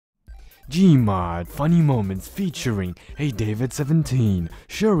Gmod, funny moments featuring Hey David 17,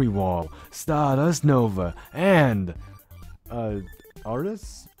 Shuri Wall, Stardust Nova, and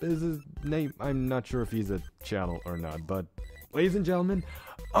Artist is his name. I'm not sure if he's a channel or not, but ladies and gentlemen,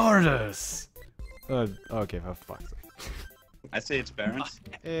 Artist. Okay, for fuck's sake. I say it's Barons.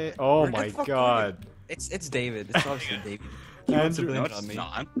 Oh my god. It's David. It's obviously David. Andrew, No, it's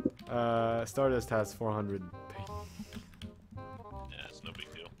not. Stardust has 400 ping. Yeah, it's no big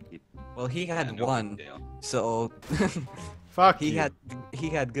deal. Well, he had Yeah, no one, big deal. so Fuck he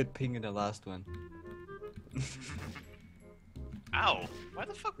you. had good ping in the last one. Ow! Why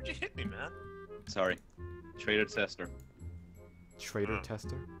the fuck would you hit me, man? Sorry. Trader tester. Traitor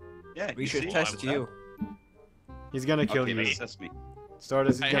tester. Yeah, We you should see? test you. He's gonna kill Okay, you. let's test me.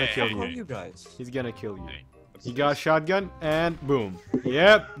 Stardust is Hey, gonna hey, kill hey, How are you. you guys? He's gonna kill you. Hey. He got a shotgun and boom.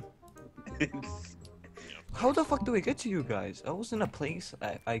 Yep. How the fuck do we get to you guys? I was in a place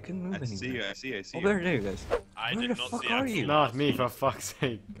I couldn't move I anywhere. see you, I see you, I see Oh, you. there you guys. I Where did the not fuck see are Abdul you? Not last. me, for fuck's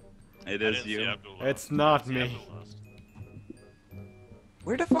sake. It I is didn't see you. Abdul last. It's not I didn't see me. Abdul last.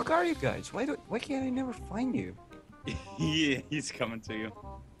 Where the fuck are you guys? Why can't I never find you? Yeah, he's coming to you.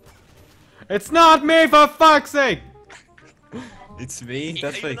 It's not me, for fuck's sake! It's me. Hey,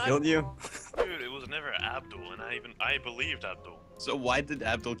 That's why I even I- killed you. Dude, it was never Abdul, and I believed Abdul. So why did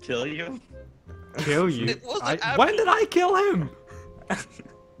Abdul kill you? Kill you? It wasn't Abdul. When did I kill him? I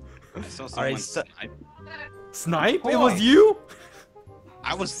saw someone Alright, so snipe. Snipe? It was you?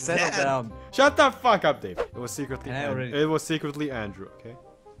 I was settle dead. down. Shut the fuck up, Dave. It was secretly And I already- It was secretly Andrew, okay?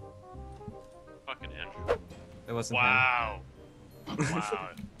 Fucking Andrew. It wasn't Wow. Wow.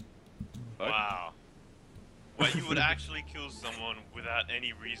 What? Wow. Well, you would actually kill someone without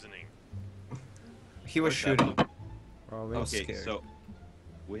any reasoning. him. He was Where's shooting. Probably. I was Okay, scared. so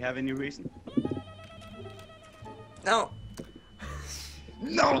we have any reason? No.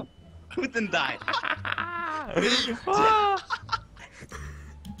 No! Who then died? Ah!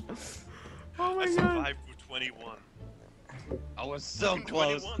 Oh I my god. survived for 21. I was so Fucking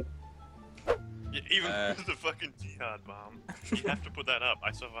close. 21. Yeah, even with the fucking jihad bomb. You have to put that up.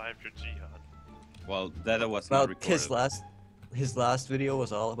 I survived your jihad. Well, that was Well, not recorded. his last video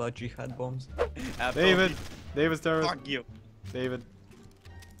was all about jihad bombs. Abdul, David. David's terrorist. fuck you. David.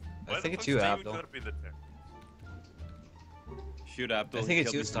 Why the think it's fuck's you, David Abdul. gotta be the terrorist? Shoot Abdul. I think he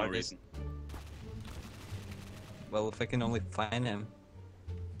it's killed you, me for no Stardust. reason. Well, if I can only find him.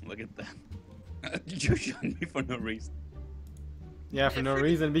 Look at that. You shot me for no reason. Yeah, for Yeah, no freaking-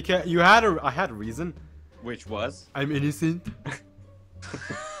 reason. Because you had a. I had a reason. Which was? I'm innocent.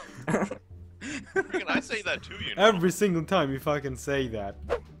 Freaking, I say that too, you know. Every single time you fucking say that.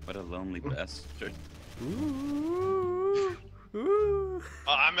 What a lonely bastard. Ooh. Ooh.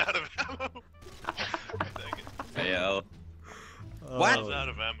 Oh, I'm out of ammo. Dang it. Fail. I What? was out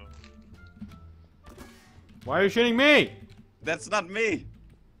of ammo. Why are you shooting me? That's not me.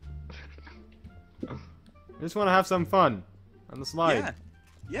 I just want to have some fun on the slide. Yeah.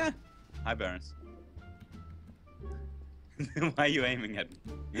 Yeah. Hi, Barons. Why are you aiming at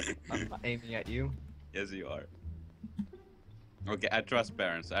me? I'm not aiming at you. Yes, you are. Okay, I trust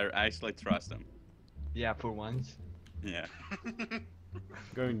Barons. I actually trust him. Yeah, for once. Yeah.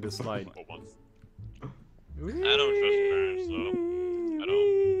 Going to slide. For once. I don't trust parents, though. I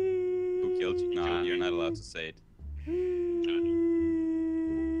don't. Who killed you? Nah, you're not allowed to say it.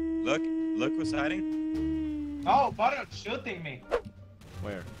 Look who's hiding. Oh, Baron shooting me.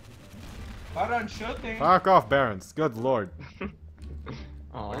 Where? Baron shooting. Fuck off, Barons. Good lord.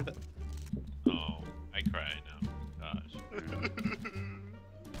 Oh. Oh, I cry now. Gosh.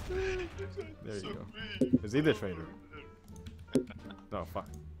 There you go. Is he the traitor? No, fuck.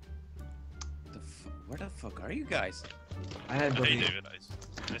 Where the fuck are you guys? I had Hey, believe. David.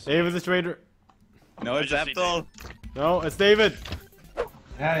 I see David's you. the traitor. No, it's just see Abdul. No, it's David.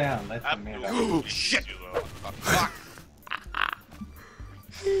 Yeah, let me Abdul. know. Oh, shit. You, though. Fuck.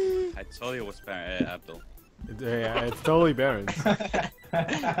 I told you it was Abdul. Yeah, it's totally Barons.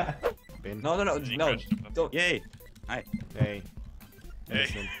 Bin. No, Secret. don't. Yay. Hi. Hey. Hey.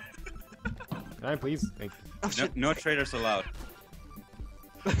 Listen. Can I please? Thank you. Oh, No, shit. no traitors allowed.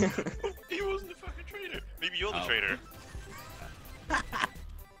 He wasn't the fucking traitor. Maybe you're the Oh. traitor.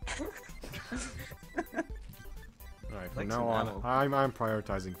 Alright, from Like now some on, ammo. I'm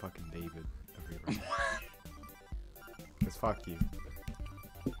prioritizing fucking David every round. Cause fuck you.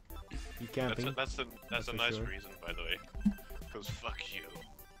 You can't think. That's a for nice sure. reason, by the way. Cause fuck you.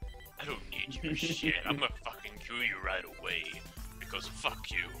 I don't need your shit. I'm gonna fucking kill you right away. Because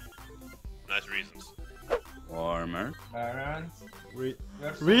fuck you. Nice reasons. Warmer. Barons, Re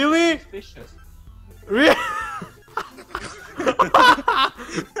you're so Really? suspicious. Re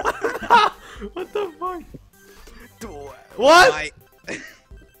What? My...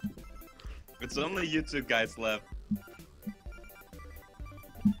 It's only you two guys left.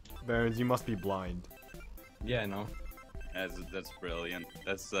 Barons, you must be blind. Yeah, no. That's brilliant.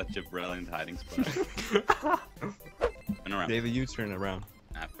 That's such a brilliant hiding spot. Turn around. David, you turn around.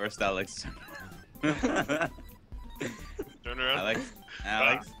 First Alex. Turn around.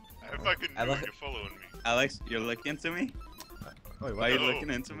 Alex, I fucking knew Alex- you're following me. Alex, you're looking into me? Wait, Why are you No.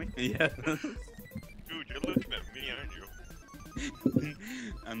 looking into me? Yeah. Dude, you're looking at me, aren't you?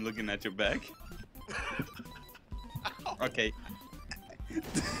 I'm looking at your back. Okay.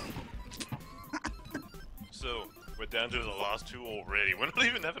 So, we're down to the last two already. We're not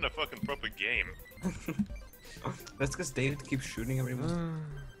even having a fucking proper game. That's because David keeps shooting everyone.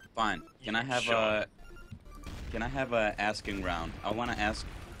 Fine. Can I have a asking round? I want to ask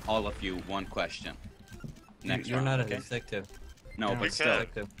all of you one question. Next You're round, not a okay? detective. No, You're but not a still,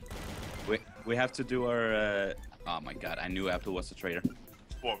 detective. we have to do our. Oh my god! I knew Apple was a traitor.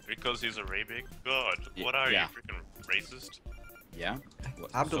 What, because he's a Rebig? God, Y- what are yeah. you, freaking racist? Yeah.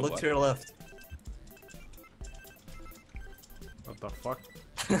 What, Have to so look what? to your left. What the fuck?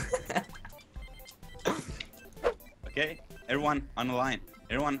 Okay, everyone on the line.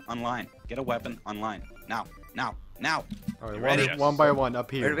 Everyone online. Get a weapon online. Now. Now. Now. Alright, ready? one by one,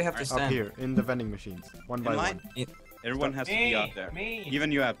 up Where here. do we have to Up stand? here, in the vending machines. One by In line. one. Everyone has to be up there. Me.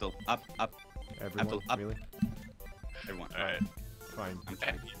 Even you, Abdul. Up. Everyone, Apple, up. really? Everyone. Alright. Fine. I'm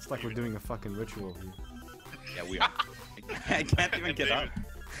sorry. It's like we're doing a fucking ritual here. Yeah, we are. I can't even And get up. David-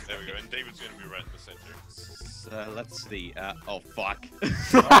 There we go, and David's gonna be right in the center. Let's see. Oh fuck.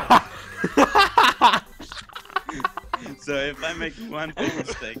 So if I make one big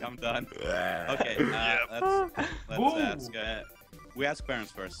mistake, I'm done. Okay. Let's Ooh. ask. We ask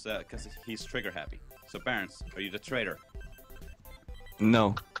Barons first, because he's trigger happy. So Barons, are you the traitor?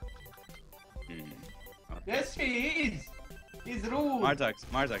 No. Hmm. Yes, he is. He's rude. Martuks,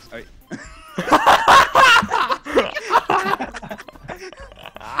 are you...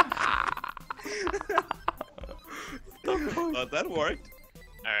 Oh, that worked.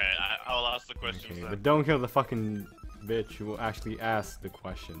 Alright, I'll ask the questions Okay, then. but don't kill the fucking bitch who will actually ask the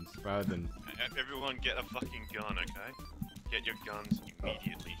questions rather than. Everyone get a fucking gun, okay? Get your guns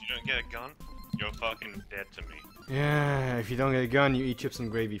immediately. If you don't get a gun, you're fucking dead to me. Yeah, if you don't get a gun, you eat chips and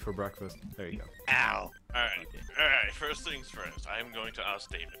gravy for breakfast. There you go. Ow. Alright, Okay. alright, first things first. I am going to ask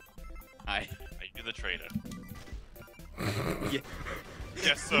David. I. Are you the traitor? Yeah.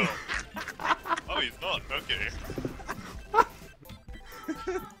 Yes, so. Oh, he's not. Okay.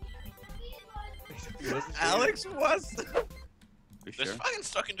 Alex was. You They're sure? fucking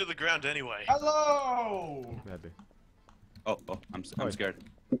stuck into the ground anyway. Hello. That'd be. Oh, I'm Oi. scared.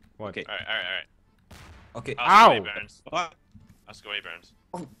 What? Okay. Alright. Okay. Ask away, Ow! Barons. What? Ask away, Barons.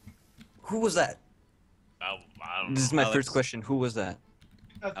 Who was that? I don't This is know. my Alex. first question. Who was that?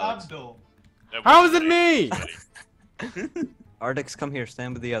 That's Alex. Abdul. That How was is it me? Ready. Ardex, come here.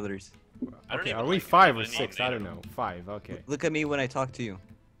 Stand with the others. I don't Okay, even are we like 5 or the name 6? I don't either. know. 5. Okay. Look at me when I talk to you.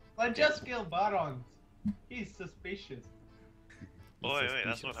 Let's just kill Barons. He's suspicious. Wait,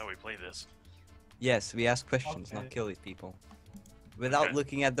 that's not how we play this. Yes, we ask questions, Okay. not kill these people. Without Okay.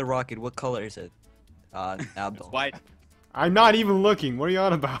 looking at the rocket, what color is it? It's Abdul. white. I'm not even looking. What are you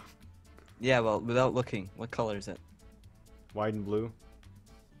on about? Yeah, well, without looking, what color is it? White and blue.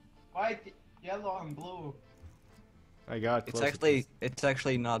 White, yellow, and blue. I got. It's closer. it's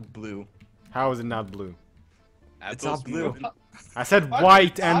actually not blue. How is it not blue? It's Apple's not blue. moving. I said What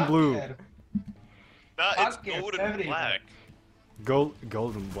white the and fuck, blue. man? Nah, it's Fuck yes, gold and everything. black.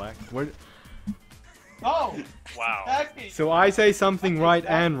 Gold and black. Where? No. Wow. Exactly. So I say something right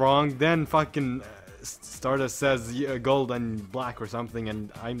and wrong, then fucking Stardust says gold and black or something,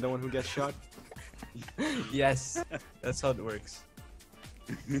 and I'm the one who gets shot. Yes, that's how it works.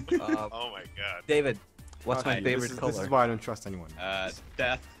 Oh my god. David, what's my Alright, favorite This color? is why I don't trust anyone.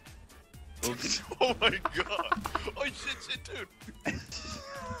 Death. Oops. Oh my god. Oh shit, dude.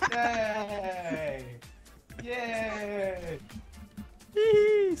 Yay! Yay!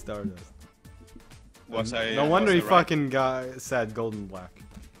 Hee, Stardust. Was I, No wonder was he I right? fucking said gold and black.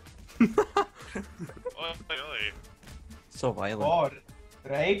 Oi, oi. So violent. Oh,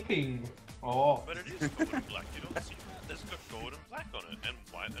 raping. Oh. But it is gold and black. You don't see that. There's got gold and black on it, and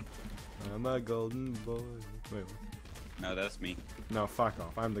white and. I'm a golden boy. Wait, No, that's me. no, fuck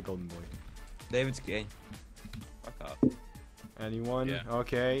off. I'm the golden boy. David's gay. Fuck off. Anyone? Yeah.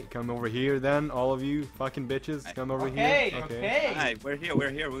 Okay, come over here then, all of you fucking bitches. Come over Okay, here. okay. Hi, we're here.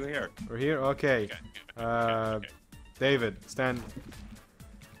 We're here. We're here. Okay. Okay. David, stand.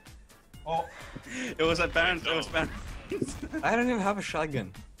 Oh, It was at Barons. It was no. Barons. I don't even have a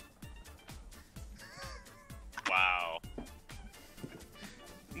shotgun. Wow.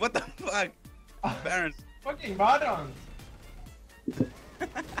 What the fuck? Parents. Fucking bottoms.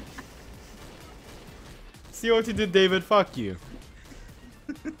 See what you did, David? Fuck you.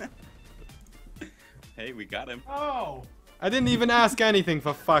 Hey, we got him. Oh. I didn't even ask anything,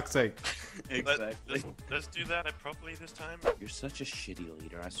 for fuck's sake. Exactly. Let's do that properly this time. You're such a shitty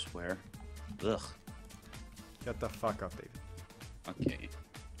leader, I swear. Ugh. Get the fuck up, David. Okay.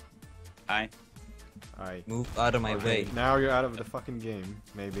 Hi. Alright. Move out of my way. Now you're out of the fucking game,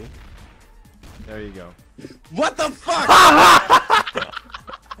 maybe. There you go. What the fuck?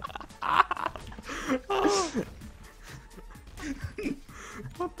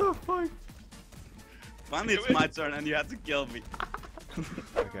 What the fuck? Finally, it's my turn, and you had to kill me.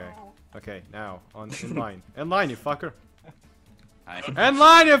 Okay. Okay, now, in line. In line, you fucker! Hi. In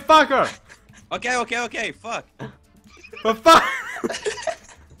line, you fucker! Okay. Fuck. But fuck!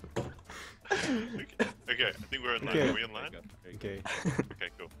 Okay, I think we're in line. Okay. Are we in line? Okay. Okay,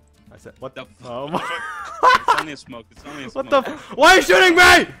 cool. I said, what the? The Oh my! It's only a smoke. It's only a smoke. What the? Why are you shooting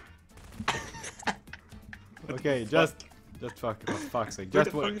me? Okay, just fuck, for fuck's sake,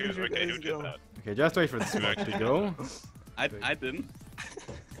 just wait. Okay, okay, who did that? Okay, just wait for the smoke to go. I didn't.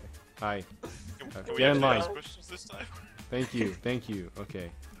 Hi. Can we Get in actually line. ask questions this time? Thank you.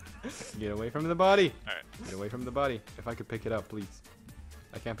 Okay. Get away from the body. Alright. Get away from the body. If I could pick it up, please.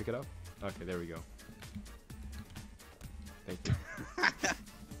 I can't pick it up? Okay, there we go. Thank you.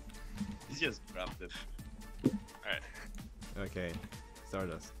 He just dropped it. Alright. Okay.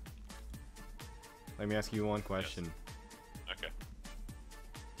 Stardust. Let me ask you one question. Okay.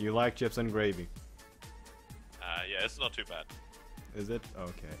 Do you like chips and gravy? Yeah, it's not too bad. Is it?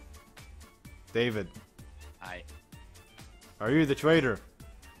 Okay. David, Hi. are you the traitor?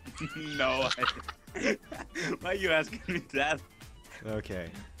 No. Why are you asking me that? Okay.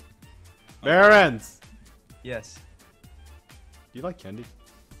 Barons! Yes. Do you like candy?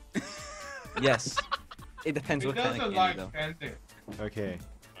 Yes. It depends He what kind of doesn't candy, like though. candy. Okay.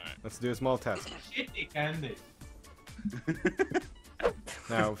 Alright. Let's do a small test. Shitty candy.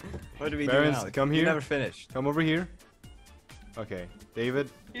 Now, What do we Barons, do now? come You here. never finished. come over here. Okay. David,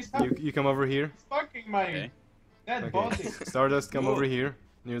 He's you come over here. fucking my Okay. dead Okay. body. Stardust, come over here.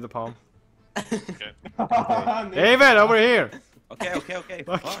 Near the palm. Okay. David, over here! Okay.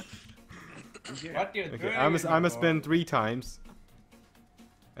 Fuck. Fuck. I'm here. What you Okay, doing? I'ma spin 3 times.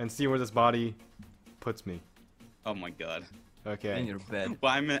 And see where this body puts me. Oh my god. In Okay. your bed.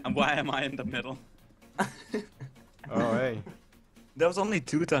 Why am I in the middle? Oh, hey. That was only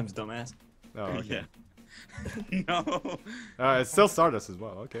 2 times, dumbass. Oh, okay. Yeah. No. It's still Stardust as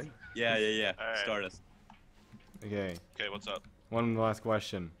well. Okay. Yeah. Alright. Stardust. Okay. Okay, what's up? One last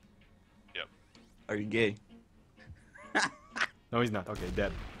question. Are you gay? No, he's not. Okay,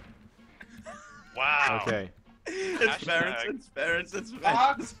 dead. Wow. Okay. It's parents. Hashtag. It's parents. It's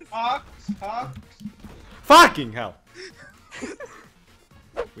parents. Fox. Fucking hell!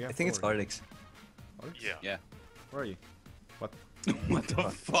 We I have think it's 4. Ardix. Yeah. Yeah. Where are you? What? What the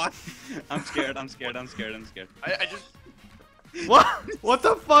fuck? I'm scared. I just. What? What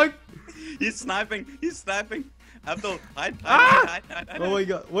the fuck? He's sniping. Abdul, hide. Oh my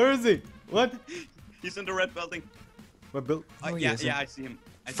god. Where is he? What? He's in the red building. What build? No, he yeah, isn't. I see him.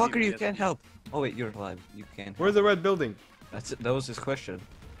 I see Fucker, him, you yes. can't help. Oh wait, you're alive. You can't. Where's the red building? That was his question.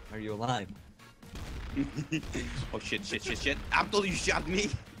 Are you alive? Oh shit. Abdul, you shot me.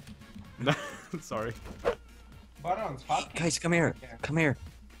 No, sorry. Buttons. Hot. Guys, come here. Yeah. Come here.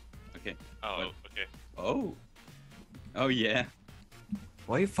 Okay. Oh, okay. Oh. Oh yeah.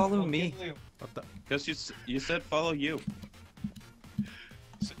 Why you following me? What the? Because you said follow you.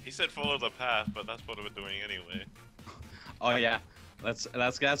 He said follow the path, but that's what we're doing anyway. Oh yeah. Let's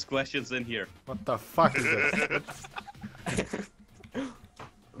ask questions in here. What the fuck is this?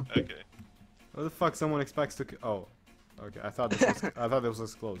 Okay. What the fuck? Someone expects to? Oh. Okay. I thought this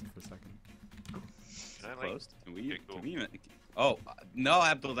was closed for a second. Can I, like, Closed. Can we? Okay, cool. Can we even? Oh no,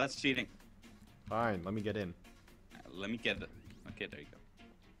 Abdul, that's cheating. Fine. Let me get in. Let me get it. Okay, there you go.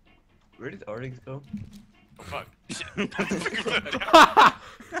 Where did Ardix go? Oh, fuck. Shit.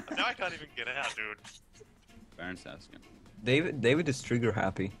 Now I can't even get out, dude. Baron's asking. David is trigger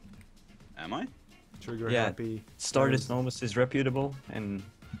happy. Am I? Trigger Yeah. happy. Stardust Nomus is reputable, and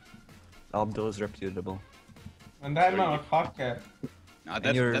Abdul is reputable. And I'm Sorry, a hacker.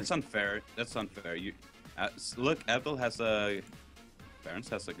 No, you're- that's unfair. That's unfair. You look, Abdul has a. Baron's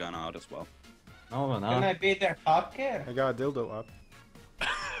has a gun out as well. No, Can I no. be the hacker? I got a dildo up.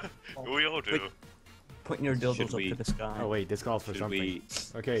 We all do. Wait. Putting your dildos Should up we- to the sky. Oh wait, this calls for Should something. we?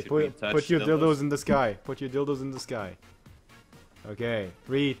 Okay, should we put touch your dildos? dildos in the sky. Put your dildos in the sky. Okay,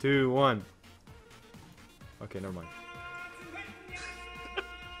 3, 2, 1. Okay, never mind.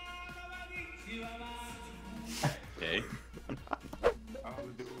 Okay.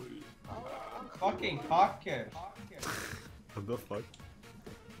 Fucking hacker. What the fuck?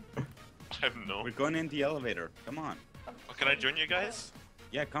 I have no. We're going in the elevator. Come on. Oh, can I join you guys?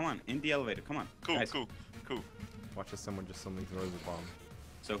 Yeah, come on. In the elevator. Come on. Cool, Guys. cool. Watch as someone just suddenly throws a bomb.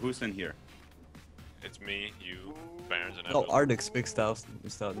 So who's in here? It's me, you, Barons, and Oh, Apple. Arctics fixed out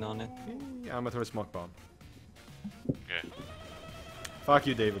on it. Yeah, I'm gonna throw a smoke bomb. Okay. Fuck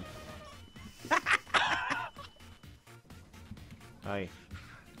you, David. Hi.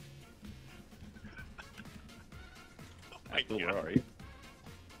 My Abdul, God. where are you?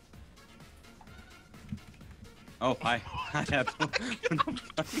 Oh, hi. Hi, Abdul.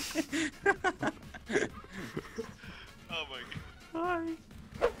 Oh my god.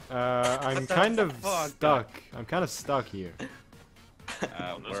 I'm kind of fuck? stuck. I'm kind of stuck here.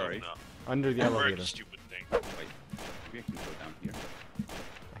 Where are you? Under the Very elevator. stupid thing. Wait, we can go down here.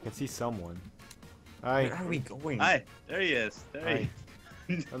 I can see someone. Where Hi. are we going? Hi, there he is. There Hi.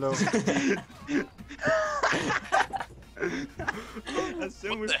 Hello. As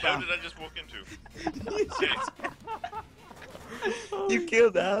soon What as the hell found- did I just walk into? You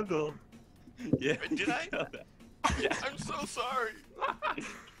killed Abdul. Yeah, Did I? killed that. I'm so sorry. I'm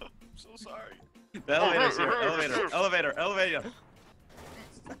so sorry. The elevator's here. Elevator.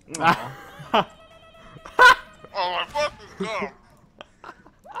 Aw. Oh my fucking god.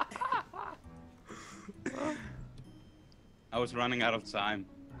 I was running out of time.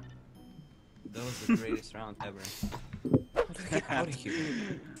 That was the greatest round ever. How do I get out of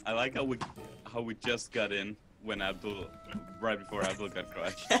here? I like how we just got in when right before Abdul got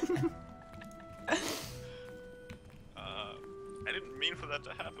crushed. I didn't mean for that to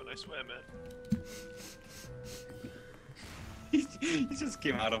happen, I swear, man. he just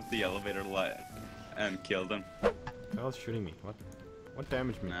came out of the elevator and killed him. Who else shooting me? What? What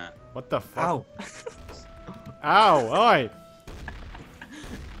damaged me? Nah. What the fuck? Ow! Ow! Oi!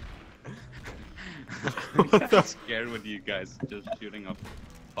 I'm kinda scared with you guys just shooting a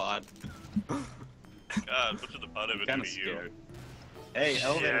pod. God, what did the bot ever I'm do kinda to you? scared. Hey,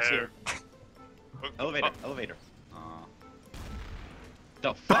 elevator's Yeah. here. Oh, Elevator.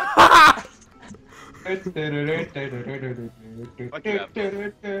 The fuck? Fuck you,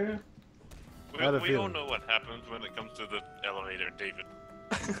 Had a We all feeling. know what happens when it comes to the elevator, David.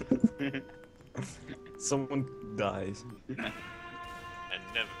 Someone dies. And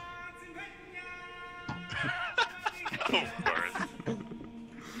never. Oh, bird.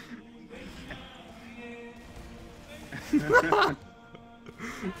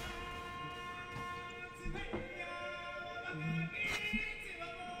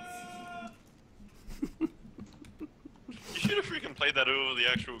 You should have freaking played that over the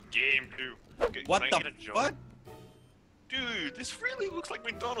actual game, too. Okay, What can I the get a job? fuck? Dude, this really looks like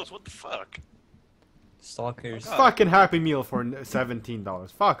McDonald's. What the fuck? Stalkers. Oh. Fucking Happy Meal for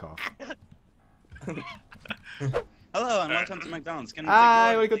 $17. Fuck off. Hello and welcome to McDonald's. Can we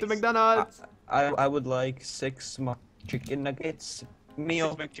Hi, take welcome to McDonald's. I would like 6 chicken nuggets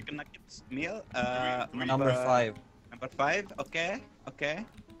meal. Six chicken nuggets meal? Number 5. Number 5. Okay. Alright.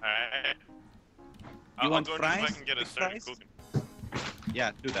 You want I'll go and see if I fries? can get a Big certain fries? cooking.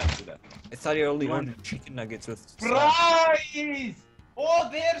 Yeah, do that. I thought you only You want- wanted chicken nuggets with sauce. Fries! Oh,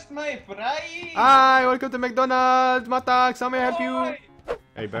 there's my fries! Hi, welcome to McDonald's. Martuks, how may I help you? Oi!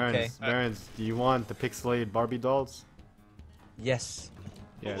 Hey, Barons, Okay. Barons, do you want the pixelated Barbie dolls? Yes.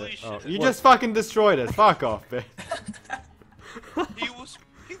 Yeah. Holy shit. You What? just fucking destroyed it. Fuck off, man. He was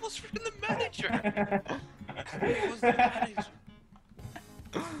freaking the manager. He was the manager.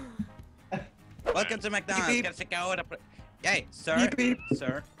 Welcome to McDonald's. Beep, Gotta check out. Hey, sir, Beep, beep.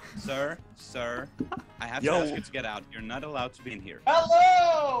 sir. I have Yo. to ask you to get out. You're not allowed to be in here.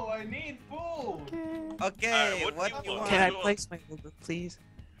 Hello! I need food! Okay, what what do do you you want? want? Can I Sure. place my order, please?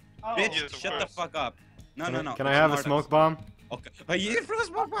 Oh, Bitch, Yes, of shut the course. fuck up. No. Can I it's have a Martuks. smoke bomb? Okay. Oh, you threw a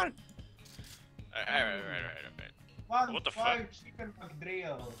smoke bomb? Alright. one What the fried chicken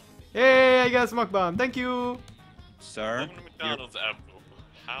McGrill. Hey, I got a smoke bomb. Thank you. Sir, Welcome to McDonald's, Apple.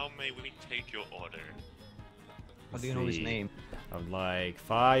 How may we take your order? How do you know his See. name? I'd like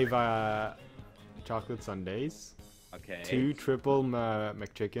 5 chocolate sundaes, okay. 2 triple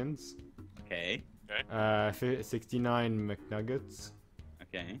McChickens, Okay. 69 McNuggets,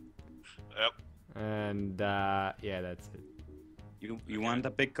 Okay. Yep. and yeah, that's it. You want a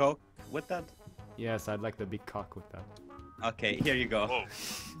big Coke with that? Yes, I'd like the big cock with that. Okay, here you go. Whoa.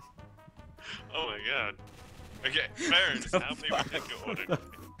 Oh my god. Okay, Barons, The how may we take your order?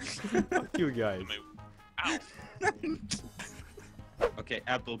 Fuck you guys. Ow. Okay,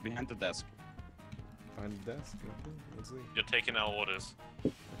 Apple behind the desk. Find the desk. Okay, let's see. You're taking our orders.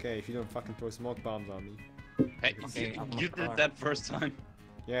 Okay, if you don't fucking throw smoke bombs on me. Hey, Okay, I'm you a did car. that first time.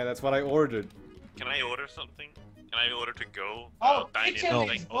 Yeah, that's what I ordered. Can I order something? Can I order to go? Oh, dine in, kitchen No.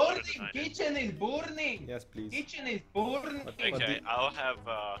 is I'll order burning! to dine in. Kitchen is burning! Yes, please. Kitchen is burning! What Okay, the- I'll have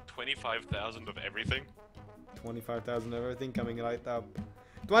 25,000 of everything. 25,000 of everything coming right up.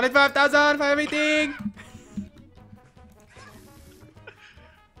 25,000 for everything!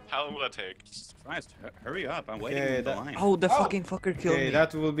 How long will that take? Jesus Christ, hurry up. I'm waiting Okay, in the that- line. Oh, the Oh. fucking fucker killed Okay, me.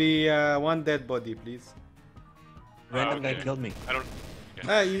 that will be one dead body, please. Random guy okay. killed me. I don't.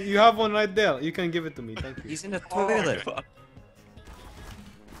 Hey, you have one right there. You can give it to me. Thank you. He's in the Oh, toilet. fuck.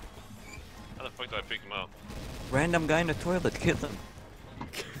 How the fuck do I pick him up? Random guy in the toilet. Kill him.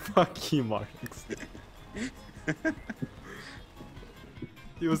 Fuck you, Martuks.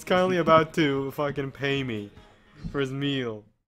 He was kindly about to fucking pay me for his meal.